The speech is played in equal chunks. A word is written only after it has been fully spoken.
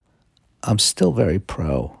I'm still very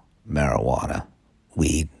pro marijuana,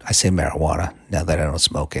 weed. I say marijuana now that I don't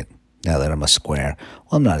smoke it. Now that I'm a square.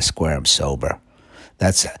 Well, I'm not a square. I'm sober.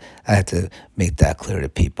 That's I have to make that clear to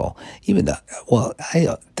people. Even though, well,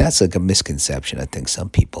 that's like a misconception I think some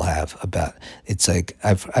people have about. It's like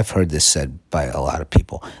I've heard this said by a lot of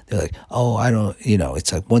people. They're like, oh, I don't,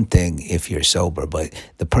 it's like one thing if you're sober, but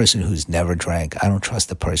the person who's never drank, I don't trust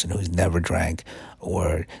the person who's never drank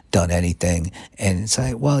or done anything. And it's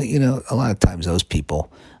like, well, a lot of times those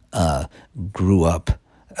people grew up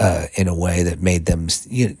in a way that made them.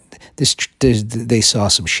 They saw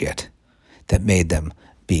some shit that made them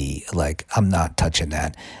be like, I'm not touching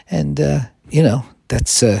that. And,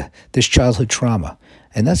 that's, there's childhood trauma.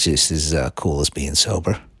 And that's just as cool as being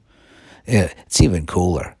sober. Yeah, it's even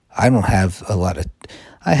cooler. I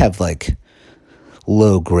have like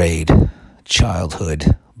low grade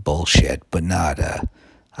childhood bullshit, but not,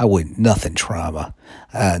 nothing trauma.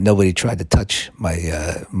 Nobody tried to touch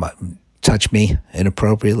touch me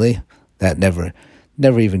inappropriately. That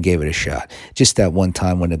never even gave it a shot. Just that one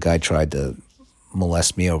time when a guy tried to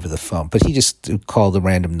molest me over the phone, but he just called a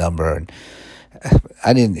random number, and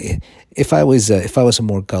I didn't. If I was a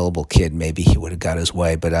more gullible kid, maybe he would have got his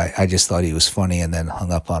way. But I just thought he was funny and then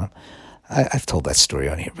hung up on him. I've told that story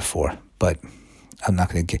on here before, but I'm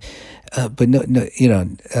not going to get. But no,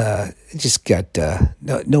 it just got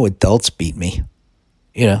no adults beat me.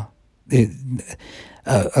 I'm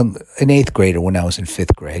an eighth grader when I was in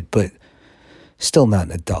fifth grade, but still not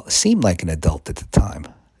an adult. Seemed like an adult at the time.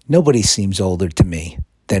 Nobody seems older to me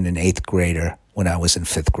than an eighth grader when I was in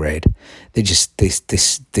fifth grade. They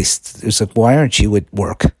it was like, why aren't you at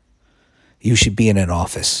work? You should be in an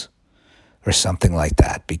office or something like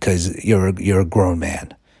that because you're a grown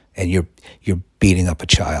man and you're beating up a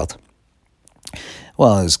child.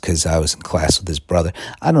 Well, it was because I was in class with his brother.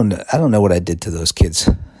 I don't know what I did to those kids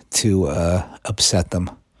to upset them.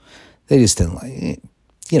 They just didn't like,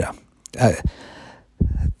 I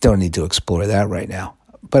don't need to explore that right now.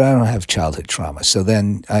 But I don't have childhood trauma. So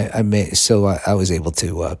then I was able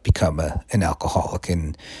to become an alcoholic,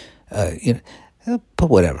 and but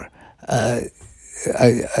whatever. I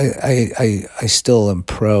still am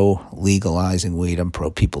pro legalizing weed. I'm pro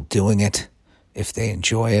people doing it if they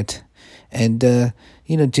enjoy it, and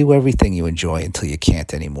do everything you enjoy until you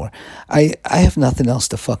can't anymore. I have nothing else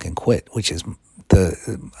to fucking quit, which is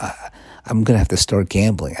I'm gonna have to start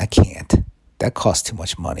gambling. I can't. That costs too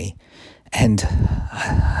much money, and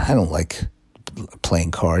I don't like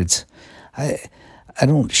playing cards. I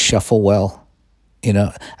don't shuffle well.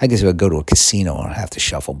 I guess if I go to a casino, I don't have to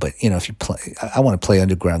shuffle. But if you play, I want to play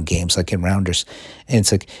underground games like in Rounders, and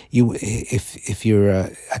it's like if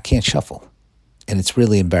you're I can't shuffle, and it's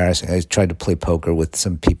really embarrassing. I tried to play poker with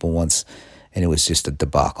some people once, and it was just a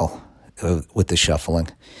debacle with the shuffling,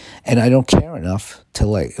 and I don't care enough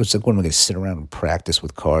to it was like, when am I going to sit around and practice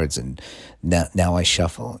with cards? And now I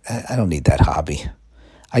shuffle. I don't need that hobby.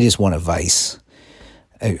 I just want a vice.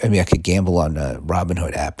 I mean, I could gamble on the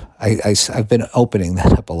Robinhood app. I've been opening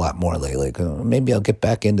that up a lot more lately. Maybe I'll get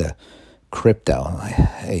back into crypto.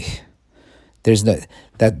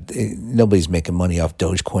 Nobody's making money off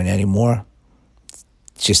Dogecoin anymore.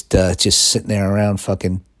 Just sitting there around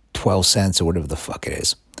fucking 12 cents or whatever the fuck it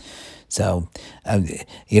is. So, I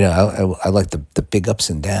like the big ups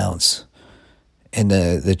and downs. And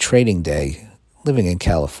the trading day, living in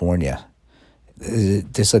California,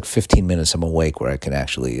 there's like 15 minutes I'm awake where I can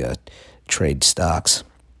actually trade stocks.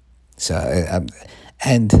 So,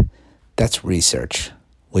 and that's research,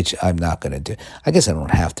 which I'm not going to do. I guess I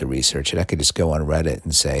don't have to research it. I could just go on Reddit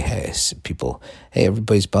and say, hey,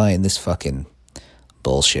 everybody's buying this fucking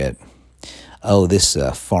bullshit. Oh, this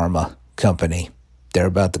pharma company, they're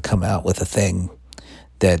about to come out with a thing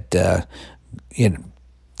that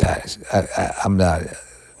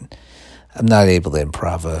I'm not able to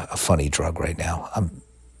improv a funny drug right now. I'm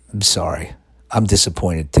sorry. I'm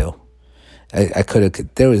disappointed too. I could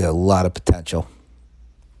have. There was a lot of potential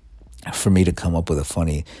for me to come up with a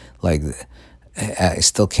funny, I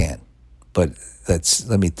still can't. But I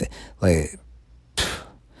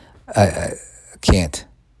can't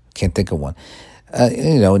think of one. A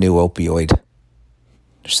new opioid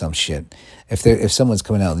or some shit. If someone's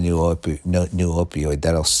coming out with a new opioid,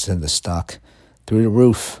 that'll send the stock through the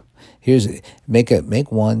roof.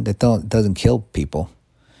 Make one that doesn't kill people,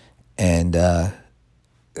 and how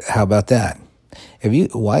about that?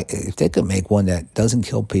 If they could make one that doesn't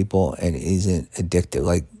kill people and isn't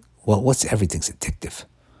addictive, everything's addictive.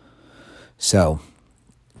 So,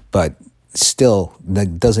 but still,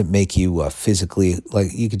 that doesn't make you physically,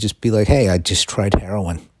 you could just be like, hey, I just tried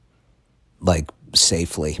heroin,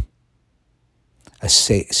 safely. A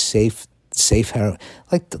safe safe heroin.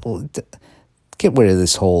 Get rid of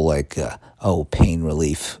this whole pain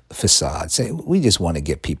relief facade. Say we just want to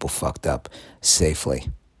get people fucked up safely,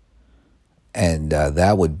 and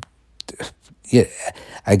that would, yeah.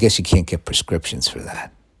 I guess you can't get prescriptions for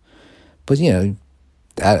that, but I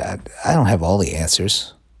don't have all the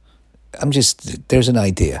answers. There's an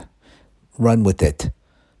idea, run with it,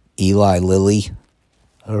 Eli Lilly,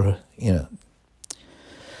 or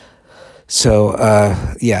So,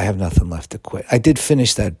 I have nothing left to quit. I did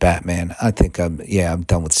finish that Batman. I think I'm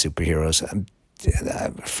done with superheroes.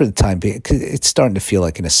 For the time being, 'cause it's starting to feel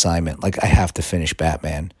like an assignment. Like I have to finish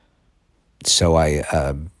Batman, so I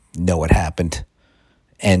know what happened,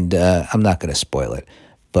 and I'm not going to spoil it.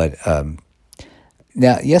 But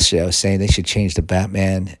now, yesterday I was saying they should change the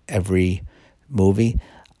Batman every movie.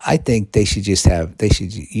 I think they should just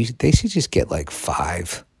get like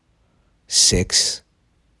 5, 6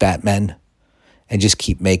 Batmen and just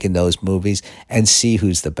keep making those movies and see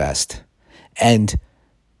who's the best. And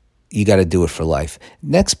you got to do it for life.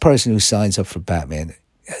 Next person who signs up for Batman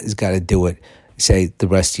has got to do it, say, the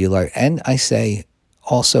rest of your life. And I say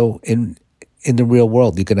also in the real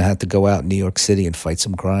world, you're going to have to go out in New York City and fight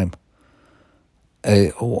some crime.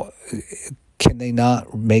 Can they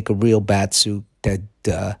not make a real bat suit that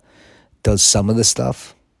does some of the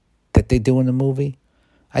stuff that they do in the movie?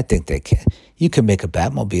 I think they can. You can make a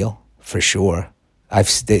Batmobile for sure.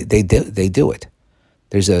 They do it.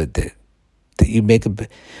 You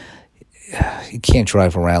can't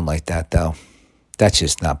drive around like that though. That's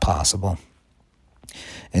just not possible.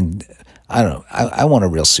 And I don't know. I want a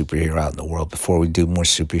real superhero out in the world before we do more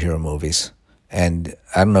superhero movies. And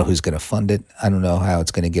I don't know who's going to fund it. I don't know how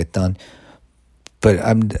it's going to get done. But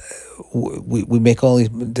we make all these.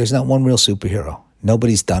 There's not one real superhero.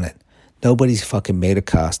 Nobody's done it. Nobody's fucking made a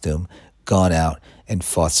costume, gone out, and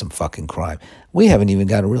fought some fucking crime. We haven't even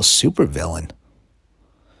got a real supervillain.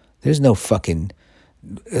 There's no fucking,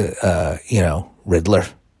 Riddler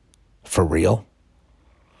for real.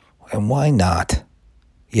 And why not?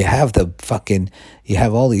 You have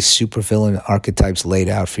all these supervillain archetypes laid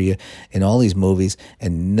out for you in all these movies,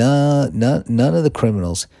 and none of the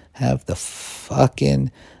criminals have the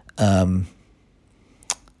fucking,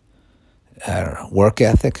 work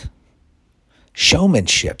ethic.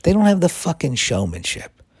 Showmanship. They don't have the fucking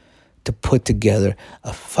showmanship to put together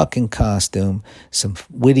a fucking costume, some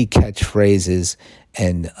witty catchphrases,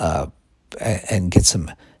 and get some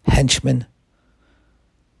henchmen.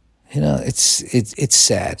 It's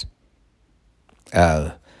sad.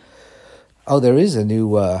 There is a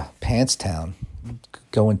new Pants Town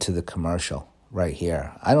going to the commercial right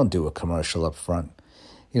here. I don't do a commercial up front.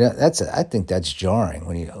 I think that's jarring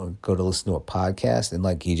when you go to listen to a podcast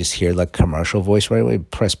and you just hear commercial voice right away.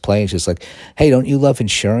 Press play, it's just like, hey, don't you love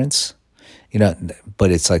insurance? But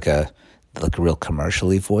it's like a real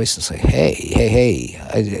commercially voice. It's like, hey,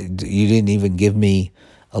 you didn't even give me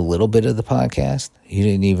a little bit of the podcast. You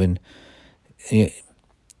didn't even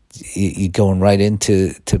you going right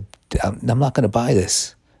into I'm not going to buy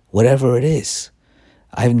this, whatever it is.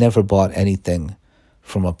 I've never bought anything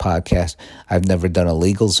from a podcast. I've never done a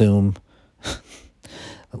LegalZoom.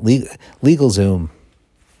 LegalZoom,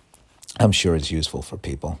 I'm sure it's useful for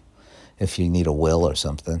people if you need a will or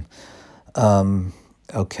something.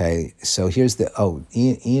 Okay, so here's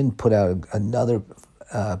Ian put out another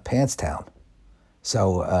Pants Town.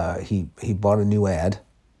 So he bought a new ad,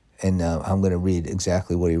 and I'm going to read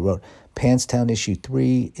exactly what he wrote. Pants Town issue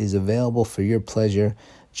 3 is available for your pleasure.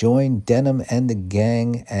 Join Denim and the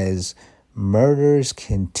gang as murders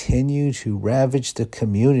continue to ravage the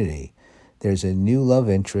community. There's a new love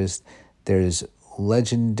interest. There's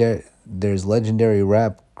legendary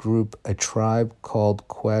rap group A Tribe Called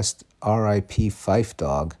Quest, R.I.P. Phife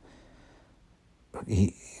Dawg.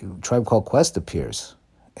 Tribe Called Quest appears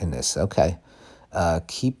in this. Okay.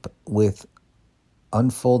 Keep with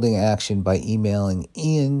unfolding action by emailing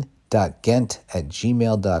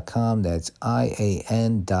ian.ghent@gmail.com. That's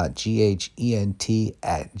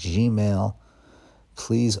ian.ghent@gmail.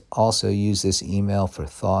 Please also use this email for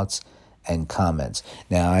thoughts and comments.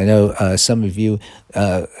 Now, I know some of you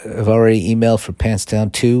have already emailed for Pants Town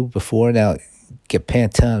 2 before. Now, get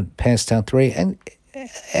Pants Town 3, and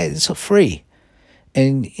it's free.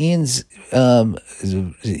 And Ian's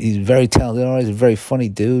he's very talented artist, a very funny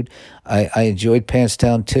dude. I enjoyed Pants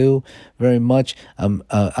Town 2 very much. I'm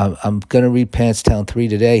gonna read Pants Town 3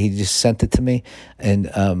 today. He just sent it to me, and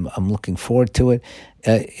I'm looking forward to it.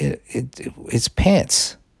 It's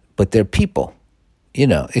pants, but they're people.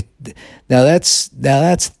 Now that's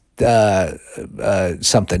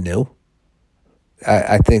something new.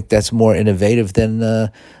 I think that's more innovative than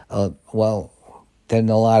Then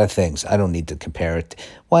a lot of things. I don't need to compare it.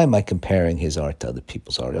 Why am I comparing his art to other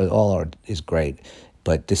people's art? All art is great,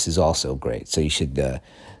 but this is also great. So you should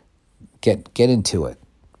get into it.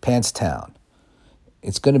 Pants Town.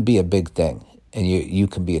 It's going to be a big thing, and you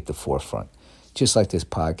can be at the forefront, just like this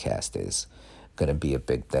podcast is going to be a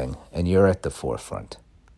big thing, and you're at the forefront.